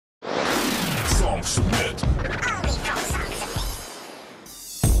song submit.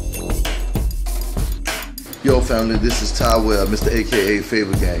 Yo family, this is Ty Webb, Mr. AKA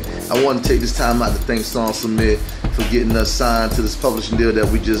FavaGang. I want to take this time out to thank Song Submit for getting us signed to this publishing deal that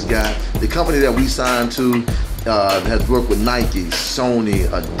we just got. The company that we signed to has worked with Nike, Sony,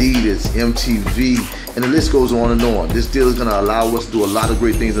 Adidas, MTV, and the list goes on and on. This deal is going to allow us to do a lot of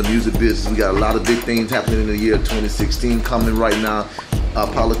great things in the music business. We got a lot of big things happening in the year 2016 coming right now.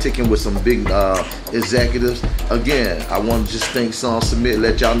 Politicking with some big executives. Again, I want to just thank Song Submit,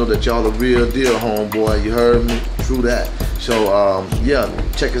 let y'all know that y'all the real deal, homeboy. You heard me? True that. So yeah,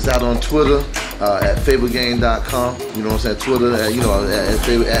 check us out on Twitter at FavaGang.com. You know what I'm saying? Twitter at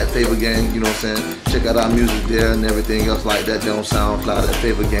FavaGang. You know what I'm saying? Check out our music there and everything else like that. They're on SoundCloud at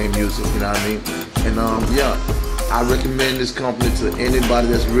FavaGangMusic. You know what I mean? And yeah, I recommend this company to anybody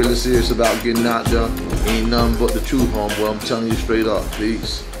that's really serious about getting out there. Ain't nothing but the truth, homeboy. I'm telling you straight up.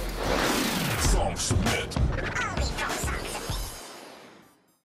 Peace.